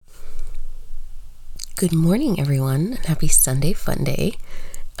Good morning, everyone, and happy Sunday Fun Day.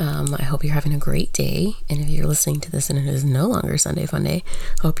 I hope you're having a great day, and if you're listening to this and it is no longer Sunday Fun Day,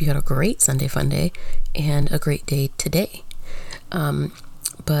 I hope you had a great Sunday Fun Day and a great day today.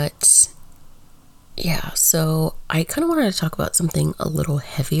 So I kind of wanted to talk about something a little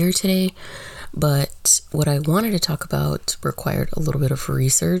heavier today, but what I wanted to talk about required a little bit of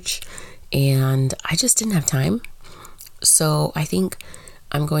research, and I just didn't have time. So I think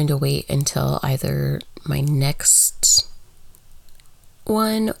I'm going to wait until either my next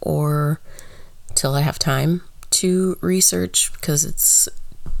one or till I have time to research, because it's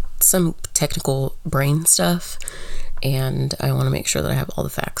some technical brain stuff and I want to make sure that I have all the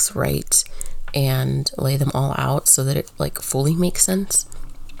facts right and lay them all out so that it fully makes sense.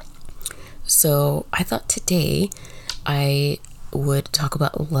 So I thought today I would talk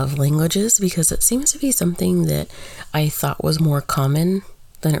about love languages, because it seems to be something that I thought was more common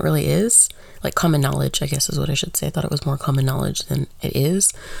than it really is. Common knowledge, I guess is what I should say. I thought it was more common knowledge than it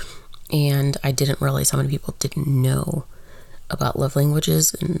is. And I didn't realize how many people didn't know about love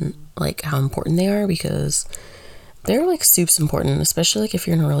languages and how important they are, because they're super important, especially if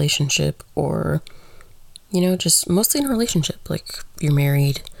you're in a relationship or, just mostly in a relationship, you're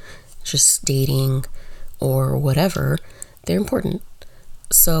married, just dating or whatever. They're important.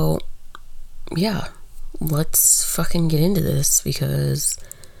 So yeah, let's fucking get into this, because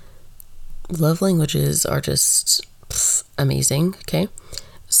love languages are just amazing. Okay,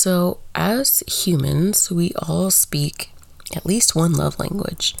 so as humans, we all speak at least one love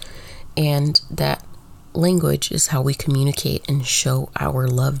language, and that language is how we communicate and show our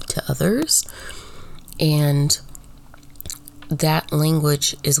love to others. And that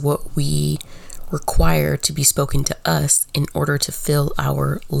language is what we require to be spoken to us in order to fill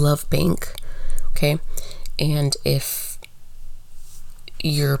our love bank. Okay, and if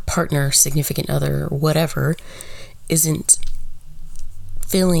your partner, significant other, whatever, isn't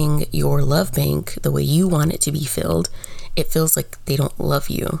filling your love bank the way you want it to be filled, it feels like they don't love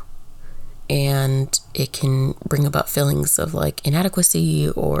you. And it can bring about feelings of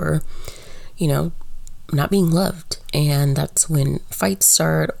inadequacy or, not being loved. And that's when fights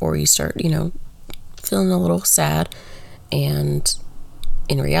start, or you start, feeling a little sad. And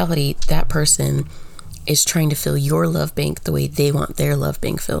in reality, that person is trying to fill your love bank the way they want their love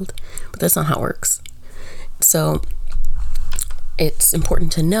bank filled. But that's not how it works. So it's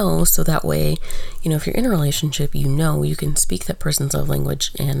important to know, so that way, if you're in a relationship, you can speak that person's love language.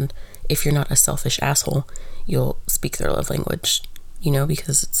 And if you're not a selfish asshole, you'll speak their love language,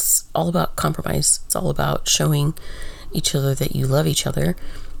 because it's all about compromise. It's all about showing each other that you love each other,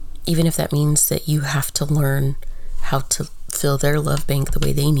 even if that means that you have to learn how to fill their love bank the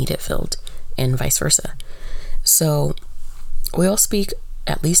way they need it filled, and vice versa. So we all speak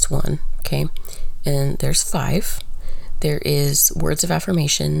at least one, okay? And there's 5. There is words of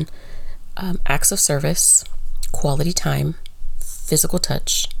affirmation, acts of service, quality time, physical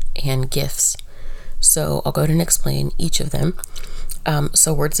touch, and gifts. So I'll go ahead and explain each of them.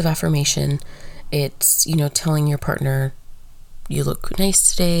 So words of affirmation, it's, telling your partner, you look nice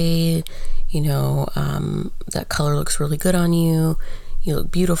today, that color looks really good on you, you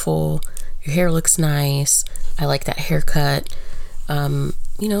look beautiful, your hair looks nice, I like that haircut,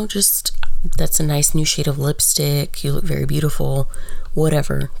 just that's a nice new shade of lipstick, you look very beautiful,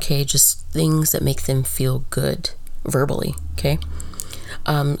 whatever, okay? Just things that make them feel good verbally, okay?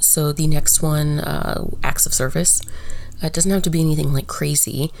 So the next one, acts of service. It doesn't have to be anything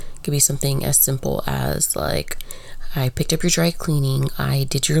crazy. It could be something as simple as I picked up your dry cleaning, I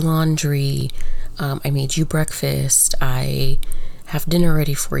did your laundry, I made you breakfast, I have dinner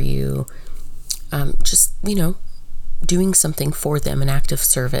ready for you. Just, doing something for them, an act of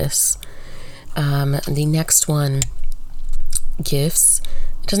service. The next one, gifts.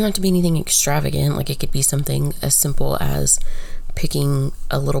 It doesn't have to be anything extravagant. It could be something as simple as picking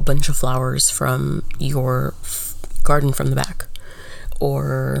a little bunch of flowers from your garden from the back,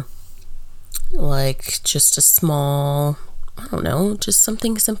 or just a small, I don't know, just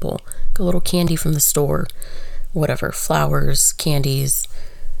something simple, a little candy from the store, whatever, flowers, candies,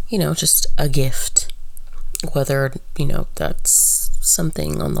 just a gift. Whether, that's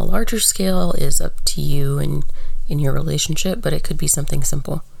something on the larger scale is up to you and in your relationship, but it could be something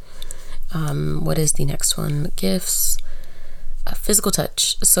simple. What is the next one? Gifts. Physical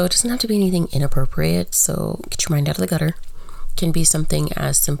touch. So it doesn't have to be anything inappropriate, so get your mind out of the gutter. It can be something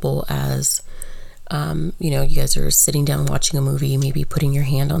as simple as you guys are sitting down watching a movie, maybe putting your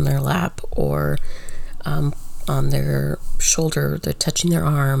hand on their lap, or on their shoulder, they're touching their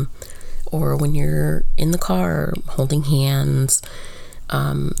arm, or when you're in the car holding hands,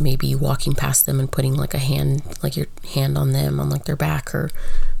 maybe walking past them and putting like your hand on them, on like their back or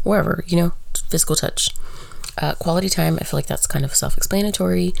wherever, physical touch. Quality time, I feel like that's kind of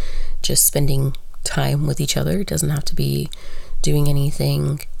self-explanatory. Just spending time with each other. It doesn't have to be doing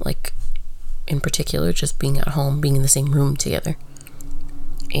anything like in particular, just being at home, being in the same room together.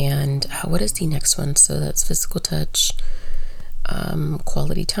 And what is the next one? So that's physical touch,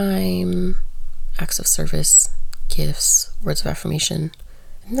 quality time, acts of service, gifts, words of affirmation.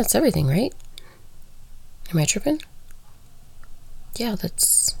 And that's everything, right? Am I tripping? Yeah,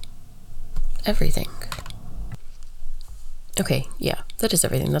 that's everything. Okay, yeah, that is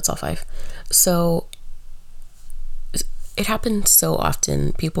everything. That's all 5. So it happens so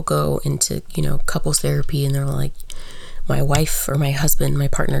often. People go into, couples therapy and they're like, my wife or my husband, my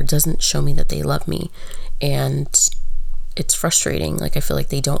partner doesn't show me that they love me. And it's frustrating. Like, I feel like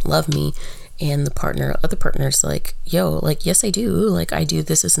they don't love me. And the other partner's like, yo, like, yes, I do. Like, I do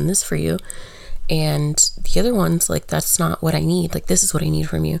this and this for you. And the other one's like, that's not what I need. Like, this is what I need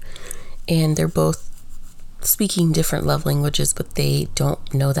from you. And they're both speaking different love languages, but they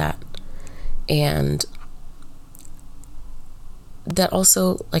don't know that. And that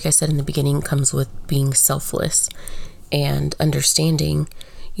also, like I said in the beginning, comes with being selfless and understanding,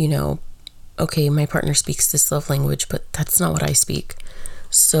 okay, my partner speaks this love language, but that's not what I speak.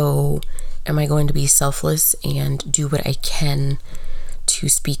 So am I going to be selfless and do what I can to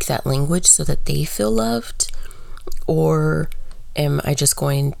speak that language so that they feel loved? Or am I just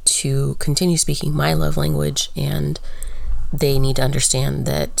going to continue speaking my love language and they need to understand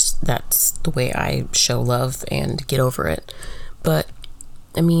that that's the way I show love and get over it? But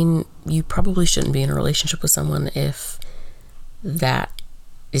I mean, you probably shouldn't be in a relationship with someone if that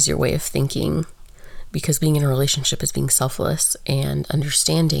is your way of thinking, because being in a relationship is being selfless and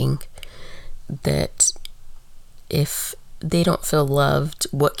understanding that if they don't feel loved,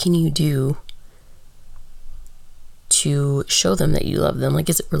 what can you do to show them that you love them? Like,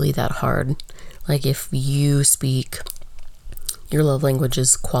 is it really that hard? Like, if you speak your love language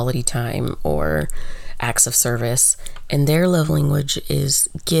is quality time or acts of service and their love language is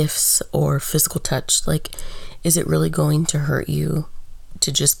gifts or physical touch, like, is it really going to hurt you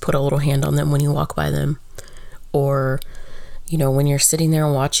to just put a little hand on them when you walk by them? Or, when you're sitting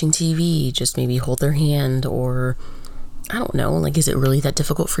there watching TV, just maybe hold their hand? Or, I don't know, like, is it really that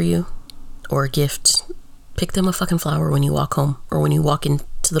difficult for you? Or a gift, pick them a fucking flower when you walk home or when you walk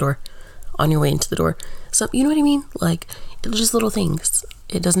into the door, on your way into the door. So, you know what I mean? Like, it's just little things.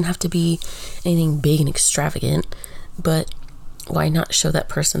 It doesn't have to be anything big and extravagant, but why not show that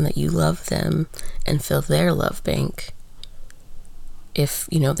person that you love them and fill their love bank if,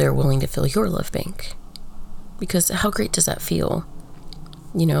 they're willing to fill your love bank? Because how great does that feel?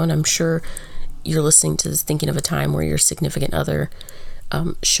 And I'm sure you're listening to this thinking of a time where your significant other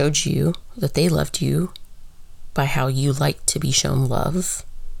showed you that they loved you by how you like to be shown love.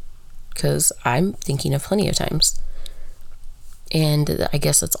 Because I'm thinking of plenty of times. And I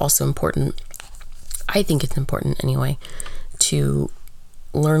guess it's also important, I think it's important anyway, to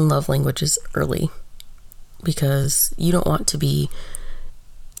learn love languages early, because you don't want to be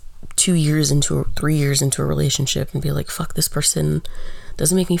 3 years into a relationship and be like, fuck, this person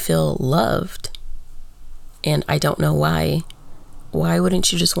doesn't make me feel loved and I don't know why. Why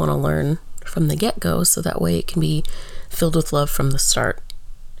wouldn't you just want to learn from the get-go so that way it can be filled with love from the start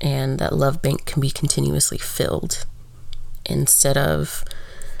and that love bank can be continuously filled, instead of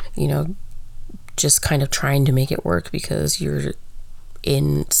just kind of trying to make it work because you're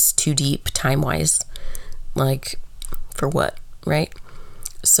in too deep time-wise. Like, for what, right?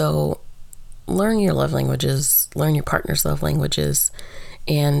 So learn your love languages, learn your partner's love languages,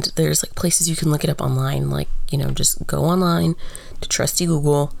 and there's like places you can look it up online. Like, just go online to trusty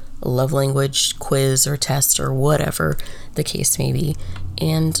Google, a love language quiz or test or whatever the case may be,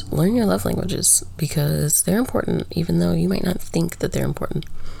 and learn your love languages, because they're important, even though you might not think that they're important.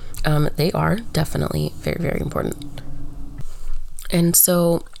 They are definitely very, very important. And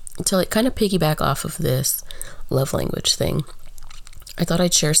so to like kind of piggyback off of this love language thing, I thought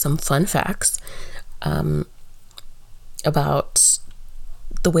I'd share some fun facts about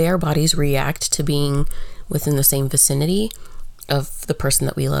the way our bodies react to being within the same vicinity of the person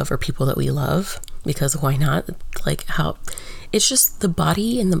that we love or people that we love, because why not? Like, how it's just the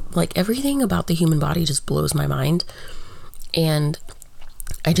body and everything about the human body just blows my mind. And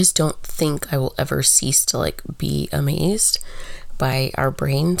I just don't think I will ever cease to be amazed by our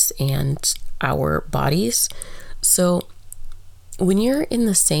brains and our bodies. So when you're in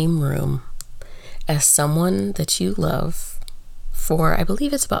the same room as someone that you love for, I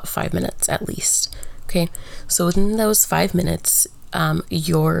believe it's about 5 minutes at least. Okay. So within those 5 minutes,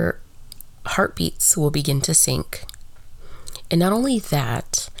 your heartbeats will begin to sync. And not only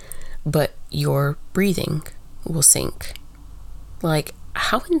that, but your breathing will sync. Like,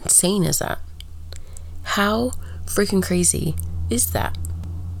 how insane is that? How freaking crazy is that?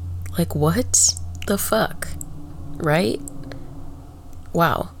 Like, what the fuck? Right?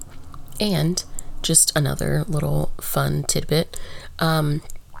 Wow. And just another little fun tidbit.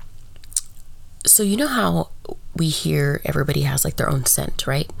 So you know how we hear everybody has like their own scent,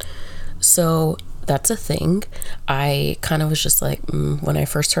 right? So that's a thing. I kind of was just like, when I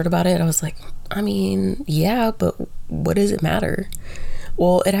first heard about it, I was like, I mean, yeah, but what does it matter?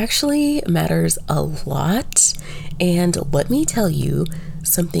 Well, it actually matters a lot. And let me tell you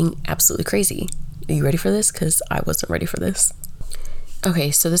something absolutely crazy. Are you ready for this? Because I wasn't ready for this.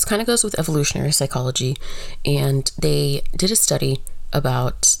 Okay, so this kind of goes with evolutionary psychology, and they did a study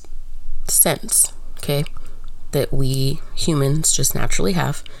about scents, okay, that we humans just naturally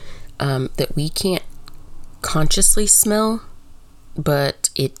have, that we can't consciously smell, but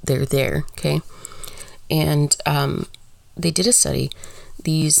they're there, okay? And they did a study.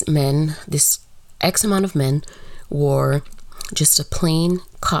 These men, this X amount of men, wore just a plain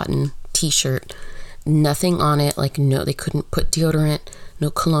cotton t-shirt, nothing on it, like no, they couldn't put deodorant, no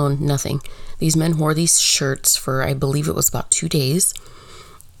cologne, nothing. These men wore these shirts for, I believe it was about 2 days,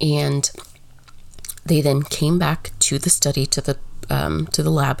 and they then came back to the study, to the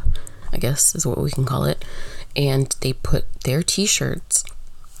lab, I guess is what we can call it, and they put their t-shirts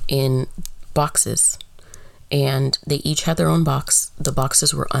in boxes, and they each had their own box. The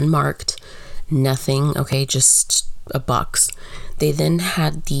boxes were unmarked, nothing, okay, just a box. They then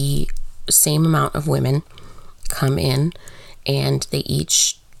had the same amount of women come in, and they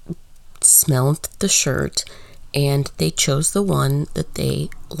each smelled the shirt, and they chose the one that they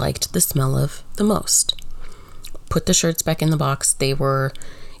liked the smell of the most. Put the shirts back in the box. They were,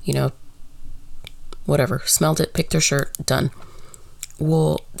 whatever, smelled it, picked their shirt, done.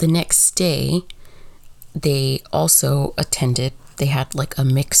 Well, the next day, they also attended, they had like a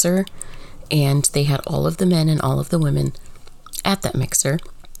mixer, and they had all of the men and all of the women at that mixer,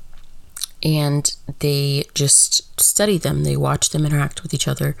 and they just studied them. They watched them interact with each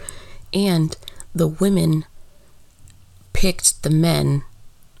other, and the women picked the men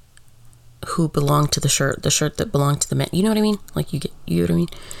who belonged to the shirt that belonged to the men. You know what I mean? Like, you know what I mean?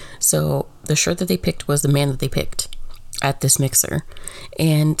 So the shirt that they picked was the man that they picked at this mixer.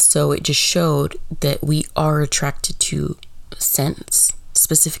 And so it just showed that we are attracted to scents,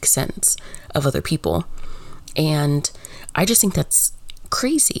 specific scents of other people. And I just think that's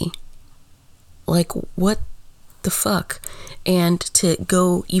crazy. Like, what the fuck? And to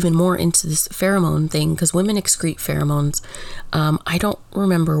go even more into this pheromone thing, because women excrete pheromones. I don't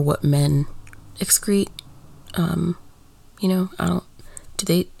remember what men excrete. I don't,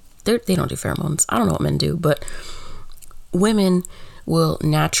 they don't do pheromones. I don't know what men do, but women will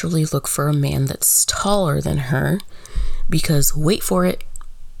naturally look for a man that's taller than her, because, wait for it,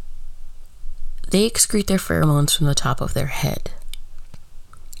 they excrete their pheromones from the top of their head.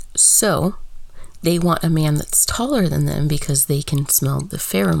 So they want a man that's taller than them because they can smell the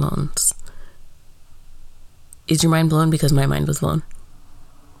pheromones. Is your mind blown? Because my mind was blown.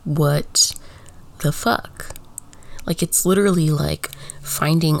 What the fuck? Like, it's literally like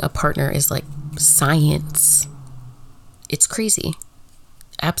finding a partner is like science. It's crazy.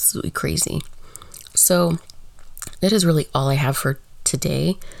 Absolutely crazy. So that is really all I have for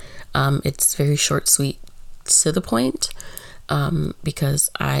today. It's very short, sweet, to the point,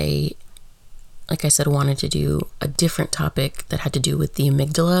 because like I said, wanted to do a different topic that had to do with the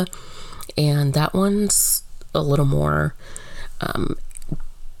amygdala, and that one's a little more,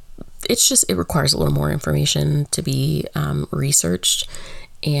 it requires a little more information to be researched,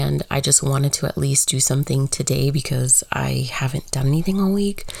 and I just wanted to at least do something today because I haven't done anything all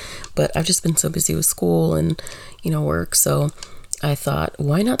week, but I've just been so busy with school and, work, so I thought,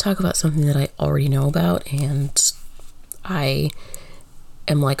 why not talk about something that I already know about? And I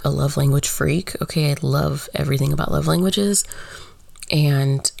am like a love language freak. Okay, I love everything about love languages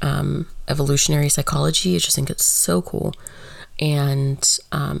and evolutionary psychology. I just think it's so cool. And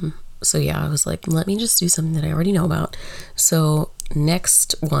so yeah, I was like, let me just do something that I already know about. So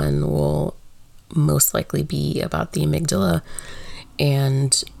next one will most likely be about the amygdala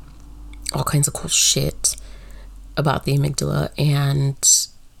and all kinds of cool shit about the amygdala, and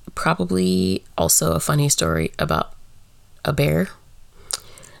probably also a funny story about a bear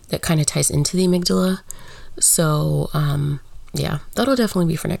that kind of ties into the amygdala. So yeah, that'll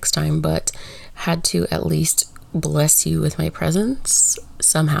definitely be for next time, but had to at least bless you with my presence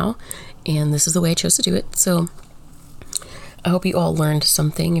somehow, and this is the way I chose to do it. So I hope you all learned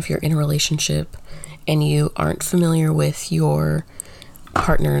something. If you're in a relationship and you aren't familiar with your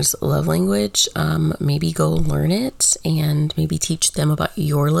partner's love language, maybe go learn it and maybe teach them about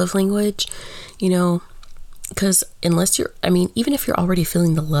your love language, you know, because unless you're, I mean, even if you're already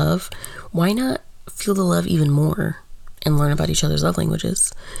feeling the love, why not feel the love even more and learn about each other's love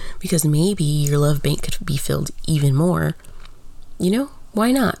languages? Because maybe your love bank could be filled even more, you know?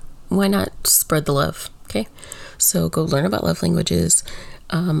 Why not? Why not spread the love? Okay, so go learn about love languages.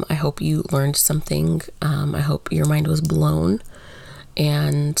 I hope you learned something. I hope your mind was blown.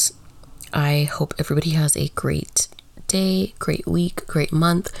 And I hope everybody has a great day, great week, great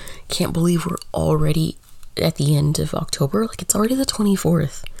month. Can't believe we're already at the end of October. Like, it's already the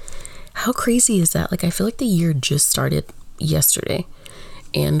 24th. How crazy is that? Like, I feel like the year just started yesterday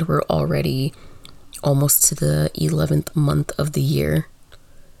and we're already almost to the 11th month of the year.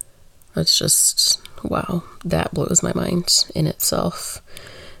 That's just, wow, that blows my mind in itself,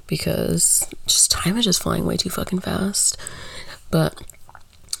 because just time is just flying way too fucking fast. But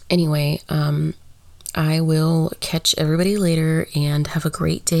anyway, I will catch everybody later and have a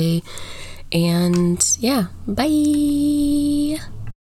great day. And yeah, bye.